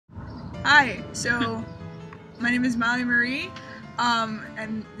Hi, so my name is Molly Marie,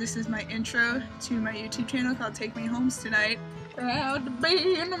 and this is my intro to my YouTube channel called Take Me Homes Tonight. Proud to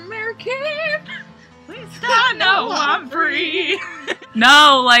be an American. Please I know I'm free.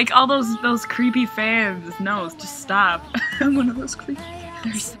 No, like all those creepy fans. No, just stop. I'm one of those creepy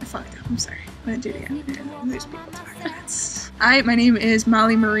fans. Fuck, I'm sorry. I'm gonna do it again. There's people talking. Hi, my name is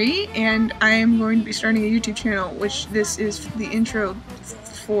Molly Marie, and I am going to be starting a YouTube channel, which this is the intro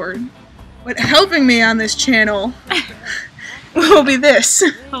for. But helping me on this channel will be this.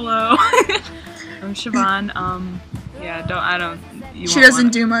 Hello. I'm Siobhan. Yeah, She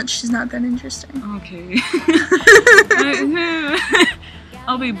doesn't do much. She's not that interesting. Okay.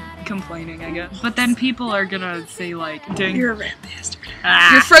 I'll be complaining, I guess. But then people are gonna say like, "You're a rat bastard.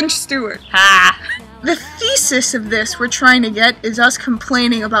 Ah. You're French Stewart." Ah. The thesis of this we're trying to get is us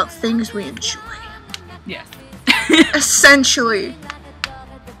complaining about things we enjoy. Yes. Essentially,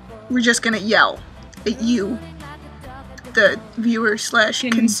 we're just gonna yell at you, the viewer slash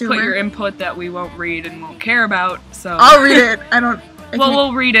consumer. Put your input that we won't read and won't care about. So I'll read it. Well,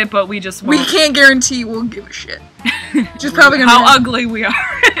 we'll read it, but we just won't. We can't guarantee we'll give a shit. Just probably gonna how ugly we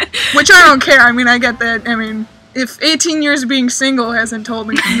are. Which I don't care. I mean, I get that. I mean, if 18 years of being single hasn't told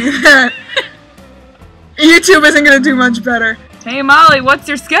me that, YouTube isn't gonna do much better. Hey Molly, what's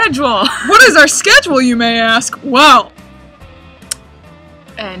your schedule? What is our schedule, you may ask? Well,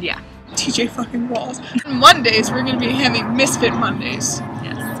 and yeah. TJ fucking Walls. Mondays, we're gonna be having Misfit Mondays.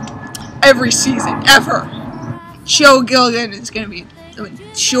 Yes. Every season, ever. Joe Gilligan is gonna be the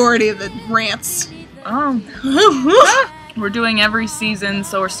majority of the rants. Oh. We're doing every season,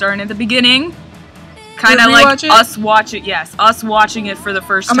 so we're starting at the beginning. Kind of like us watching it for the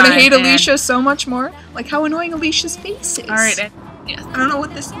first time. I'm gonna hate Alicia so much more. Like how annoying Alicia's face is. Alright, yes. I don't know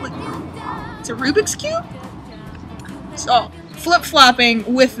what this is. Like, it's a Rubik's Cube? So,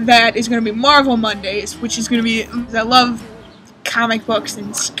 flip-flopping with that is going to be Marvel Mondays, which is going to be, I love comic books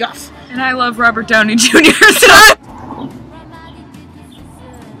and stuff. And I love Robert Downey Jr. So.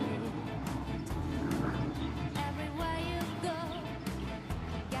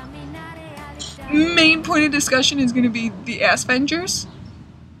 Main point of discussion is going to be the Assvengers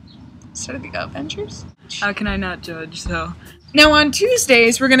instead of the Avengers. How can I not judge, so... Now on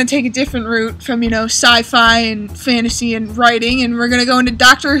Tuesdays, we're going to take a different route from, sci-fi and fantasy and writing, and we're going to go into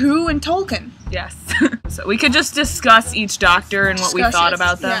Doctor Who and Tolkien. Yes. So we could just discuss each Doctor and what we thought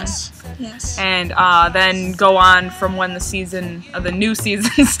about them. Yes. And then go on from when the new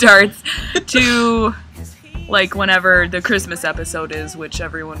season starts to... like whenever the Christmas episode is, which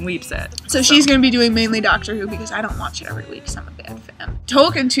everyone weeps at. So she's going to be doing mainly Doctor Who because I don't watch it every week because I'm a bad fan.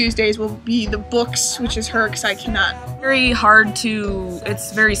 Tolkien Tuesdays will be the books, which is her because I cannot. Very hard to,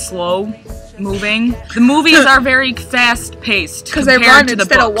 it's very slow moving. The movies are very fast paced because they run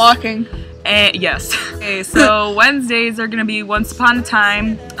instead of walking. Yes. Okay, so Wednesdays are going to be Once Upon a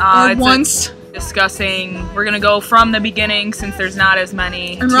Time. We're gonna go from the beginning since there's not as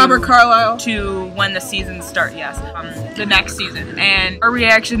many. And Robert Carlyle. To when the seasons start, yes. The next season. And our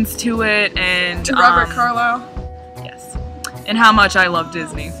reactions to it and to Robert Carlyle. Yes. And how much I love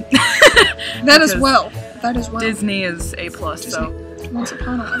Disney. That as well. Disney is A+, so. Once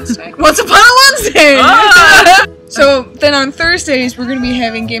Upon a Wednesday. Once Upon a Wednesday! Ah! So then on Thursdays, we're going to be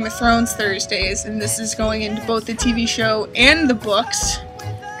having Game of Thrones Thursdays, and this is going into both the TV show and the books.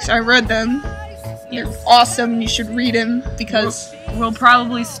 Because I read them. They're awesome. You should read them because we'll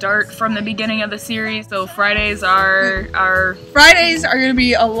probably start from the beginning of the series. So Fridays are going to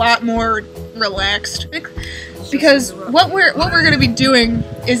be a lot more relaxed because what we're going to be doing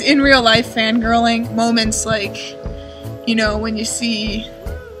is in real life fangirling moments like when you see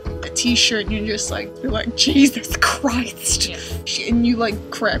a t-shirt and you're like Jesus Christ, and you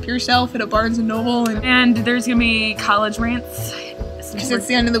like crap yourself at a Barnes and Noble and there's gonna be college rants because it's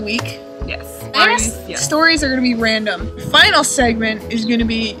the end of the week. Yes. Stories are going to be random. Final segment is going to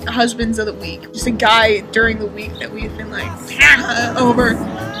be Husbands of the Week. Just a guy during the week that we've been like, over.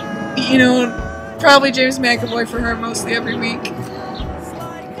 Probably James McAvoy for her mostly every week.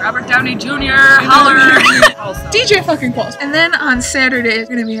 Robert Downey Jr. Holler. DJ fucking Qualls. And then on Saturdays,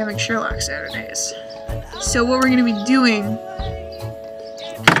 we're going to be having Sherlock Saturdays. So what we're going to be doing...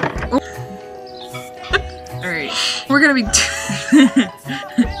 Alright. We're going to be...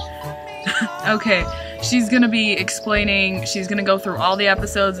 Okay, she's gonna be explaining, she's gonna go through all the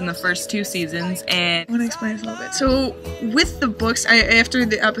episodes in the first 2 seasons, and... I want to explain this a little bit. So, with the books, after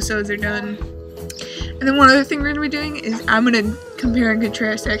the episodes are done, and then one other thing we're gonna be doing is I'm gonna compare and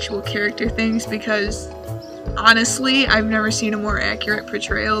contrast actual character things, because, honestly, I've never seen a more accurate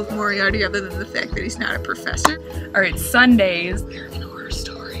portrayal of Moriarty other than the fact that he's not a professor. Alright, Sundays, American Horror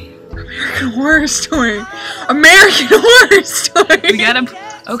Story. American Horror Story. American Horror Story. We gotta.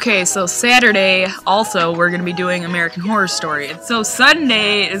 Okay, so Saturday also we're gonna be doing American Horror Story. And so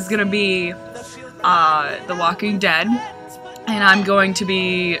Sunday is gonna be The Walking Dead, and I'm going to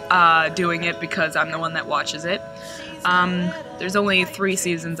be doing it because I'm the one that watches it. There's only 3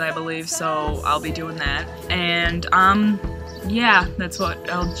 seasons, I believe, so I'll be doing that. And yeah, that's what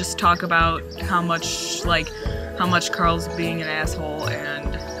I'll just talk about. How much Carl's being an asshole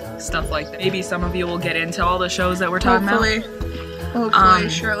and stuff like that. Maybe some of you will get into all the shows that we're talking about. Hopefully,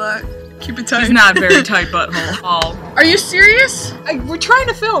 Sherlock. Keep it tight. He's not very tight butthole. Are you serious? We're trying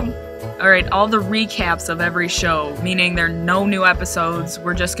to film. Alright, all the recaps of every show, meaning there are no new episodes.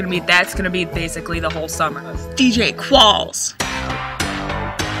 That's gonna be basically the whole summer. DJ Qualls.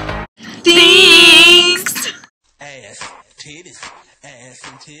 Thanks! Ass, titties, ass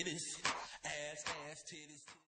and titties, ass, titties.